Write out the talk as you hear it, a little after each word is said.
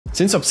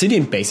Since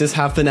Obsidian bases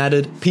have been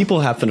added, people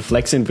have been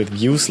flexing with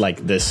views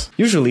like this.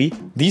 Usually,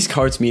 these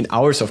cards mean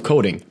hours of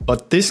coding,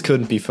 but this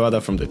couldn't be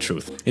further from the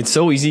truth. It's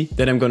so easy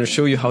that I'm gonna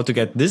show you how to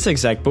get this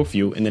exact book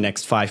view in the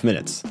next 5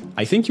 minutes.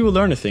 I think you will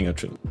learn a thing or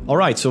two.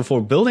 Alright, so for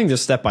building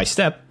this step by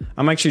step,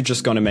 I'm actually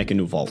just gonna make a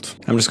new vault.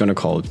 I'm just gonna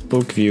call it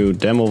book view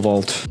demo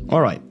vault.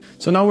 Alright.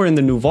 So now we're in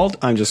the new vault,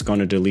 I'm just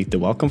gonna delete the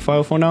welcome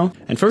file for now.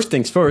 And first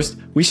things first,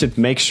 we should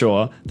make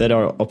sure that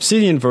our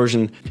Obsidian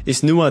version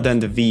is newer than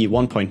the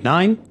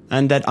v1.9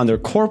 and that under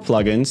core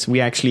plugins, we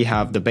actually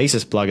have the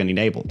basis plugin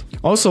enabled.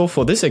 Also,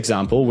 for this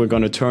example, we're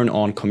gonna turn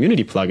on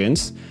community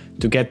plugins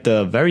to get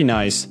the very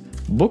nice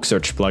book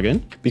search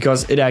plugin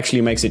because it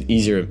actually makes it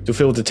easier to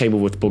fill the table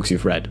with books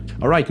you've read.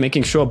 Alright,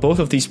 making sure both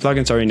of these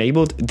plugins are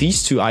enabled,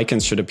 these two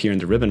icons should appear in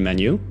the ribbon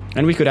menu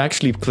and we could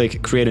actually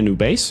click create a new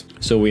base.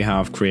 So we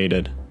have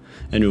created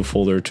a new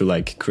folder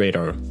to create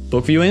our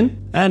book view in.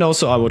 And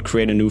also I would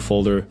create a new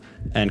folder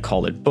and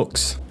call it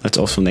books. Let's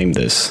also name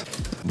this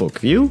book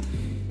view,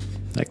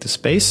 like the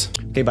space.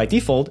 Okay, by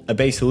default, a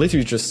base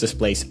literally just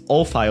displays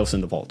all files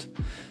in the vault.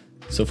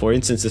 So for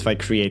instance, if I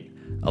create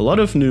a lot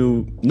of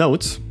new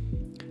notes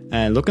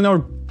and look in our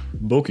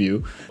book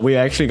view, we're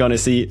actually gonna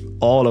see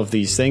all of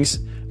these things,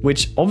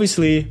 which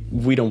obviously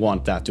we don't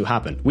want that to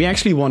happen. We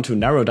actually want to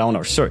narrow down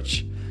our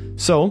search.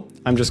 So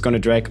I'm just going to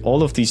drag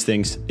all of these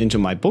things into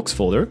my books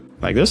folder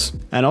like this.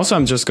 And also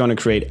I'm just going to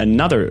create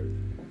another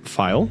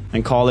file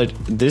and call it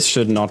this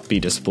should not be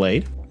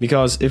displayed.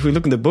 Because if we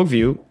look in the book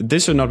view,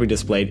 this should not be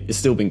displayed is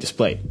still being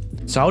displayed.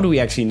 So how do we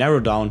actually narrow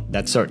down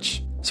that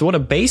search? So what a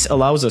base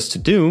allows us to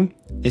do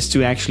is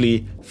to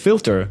actually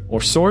filter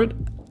or sort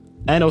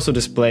and also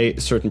display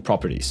certain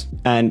properties.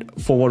 And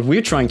for what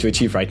we're trying to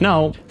achieve right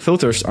now,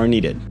 filters are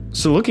needed.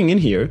 So looking in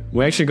here,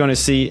 we're actually going to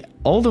see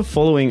all the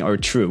following are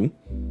true,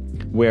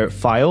 where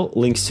file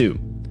links to.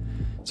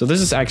 So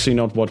this is actually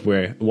not what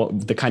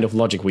the kind of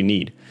logic we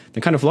need.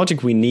 The kind of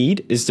logic we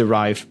need is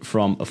derived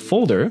from a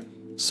folder.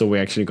 So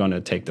we're actually going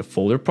to take the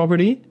folder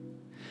property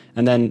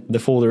and then the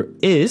folder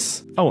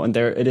is, oh, and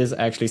there it is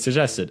actually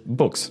suggested,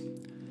 books.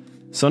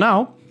 So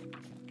now,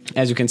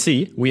 as you can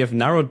see, we have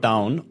narrowed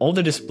down all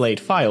the displayed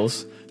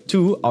files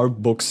to our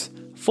books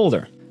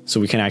folder. So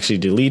we can actually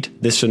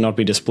delete, this should not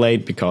be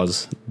displayed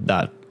because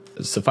that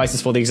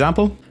suffices for the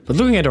example. But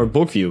looking at our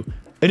book view,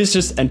 it is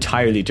just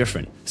entirely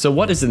different. So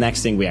what is the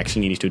next thing we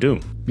actually need to do?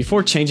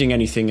 Before changing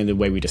anything in the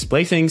way we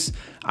display things,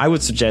 I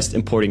would suggest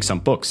importing some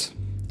books.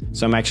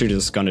 So I'm actually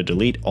just gonna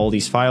delete all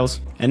these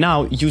files. And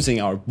now using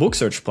our book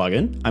search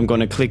plugin, I'm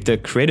gonna click the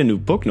create a new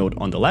book node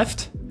on the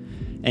left.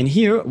 And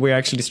here we're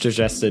actually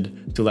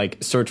suggested to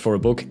search for a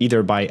book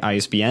either by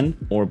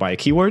ISBN or by a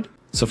keyword.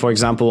 So for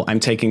example, I'm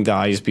taking the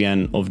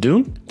ISBN of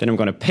Dune, then I'm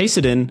gonna paste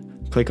it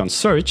in, click on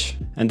search,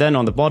 and then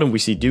on the bottom we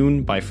see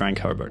Dune by Frank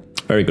Herbert.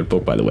 Very good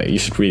book, by the way, you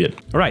should read it.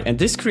 All right, and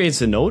this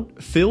creates a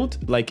node filled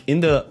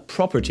in the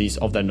properties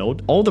of that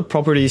node, all the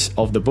properties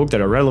of the book that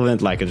are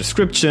relevant, like a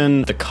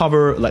description, the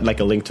cover, like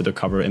a link to the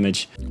cover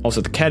image, also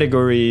the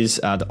categories,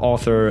 the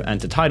author and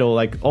the title,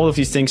 all of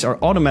these things are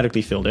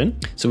automatically filled in.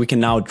 So we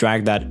can now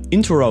drag that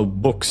into our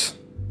books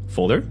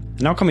folder.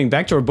 And now coming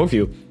back to our book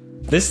view,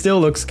 this still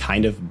looks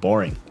kind of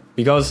boring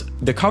because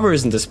the cover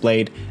isn't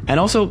displayed. And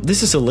also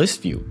this is a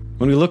list view.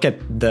 When we look at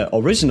the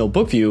original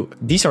book view,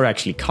 these are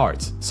actually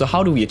cards. So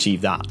how do we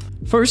achieve that?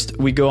 First,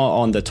 we go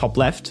on the top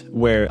left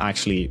where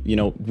actually,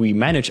 we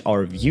manage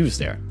our views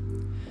there.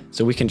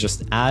 So we can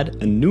just add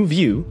a new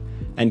view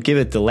and give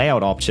it the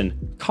layout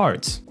option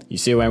cards. You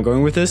see where I'm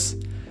going with this?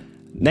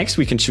 Next,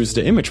 we can choose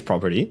the image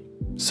property.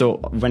 So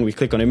when we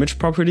click on image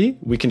property,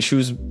 we can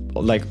choose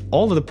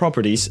all of the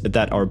properties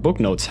that our book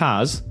notes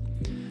has.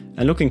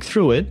 And looking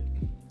through it,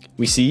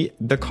 we see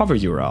the cover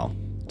URL.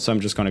 So I'm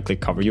just going to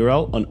click cover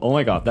URL and oh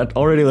my god, that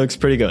already looks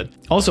pretty good.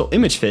 Also,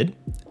 image fit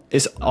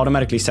is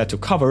automatically set to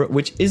cover,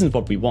 which isn't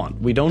what we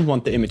want. We don't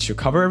want the image to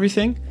cover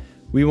everything.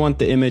 We want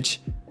the image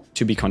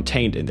to be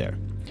contained in there.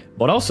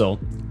 But also,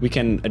 we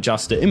can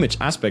adjust the image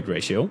aspect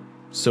ratio.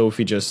 So if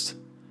we just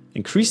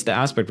increase the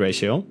aspect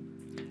ratio,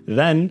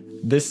 then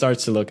this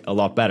starts to look a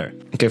lot better.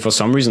 Okay, for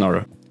some reason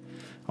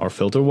our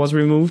filter was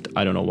removed.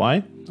 I don't know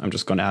why. I'm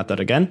just going to add that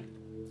again.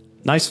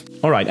 Nice.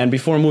 All right, and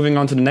before moving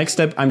on to the next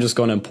step, I'm just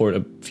going to import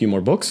a few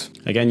more books.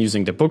 Again,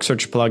 using the book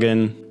search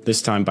plugin,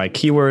 this time by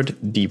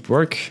keyword, deep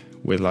work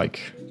with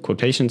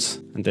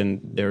quotations. And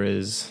then there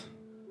is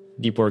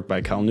deep work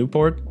by Cal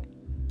Newport.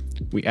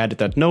 We added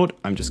that node.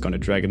 I'm just going to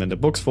drag it in the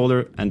books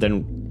folder and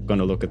then going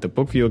to look at the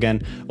book view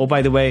again. Oh,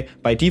 by the way,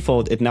 by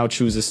default, it now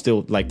chooses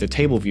still the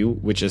table view,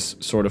 which is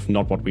sort of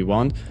not what we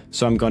want.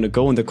 So I'm going to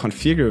go in the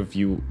configure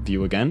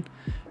view again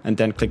and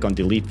then click on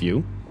delete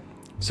view.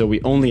 So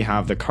we only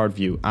have the card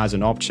view as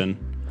an option.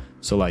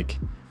 So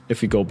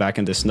if we go back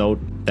in this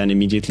node, then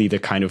immediately the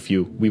kind of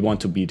view we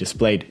want to be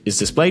displayed is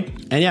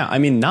displayed. And yeah, I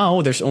mean,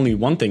 now there's only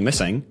one thing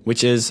missing,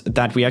 which is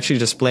that we actually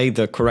display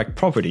the correct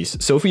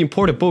properties. So if we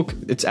import a book,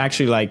 it's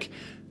actually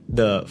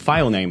the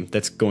file name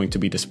that's going to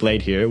be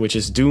displayed here, which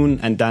is Dune,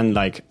 and then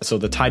so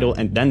the title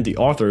and then the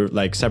author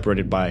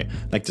separated by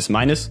this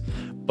minus.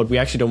 But we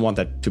actually don't want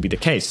that to be the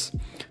case.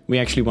 we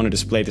actually want to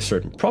display the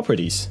certain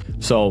properties.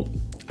 So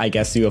I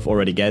guess you have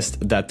already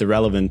guessed that the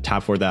relevant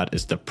tab for that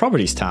is the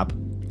Properties tab.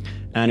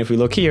 And if we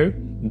look here,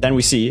 then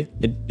we see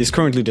it is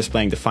currently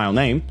displaying the file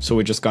name. So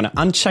we're just going to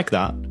uncheck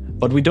that.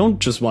 But we don't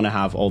just want to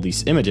have all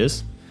these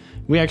images.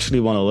 We actually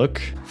want to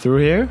look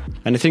through here.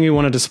 And the thing we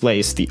want to display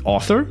is the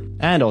author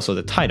and also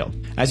the title.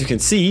 As you can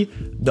see,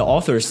 the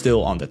author is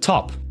still on the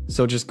top.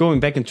 So just going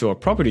back into our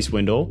properties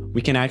window,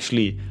 we can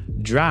actually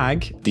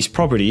drag these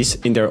properties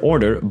in their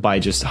order by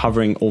just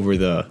hovering over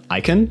the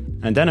icon.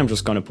 And then I'm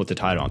just going to put the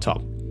title on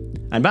top.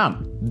 And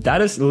bam, that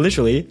is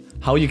literally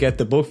how you get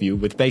the book view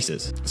with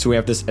bases. So we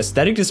have this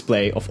aesthetic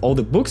display of all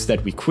the books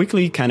that we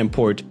quickly can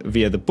import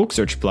via the book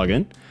search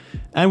plugin.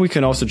 And we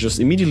can also just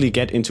immediately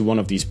get into one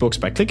of these books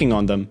by clicking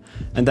on them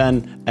and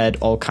then add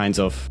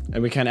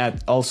we can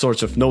add all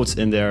sorts of notes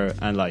in there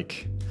and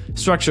like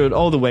structure it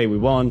all the way we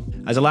want.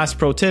 As a last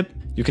pro tip,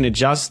 you can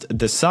adjust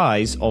the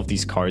size of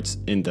these cards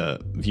in the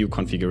view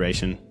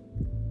configuration,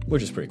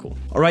 which is pretty cool.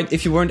 All right,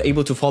 if you weren't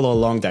able to follow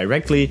along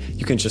directly,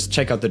 you can just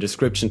check out the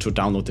description to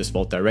download this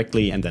vault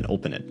directly and then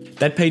open it.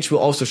 That page will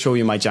also show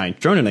you my giant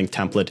journaling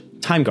template,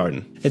 Time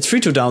Garden. It's free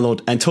to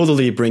download and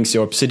totally brings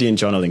your Obsidian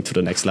journaling to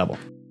the next level.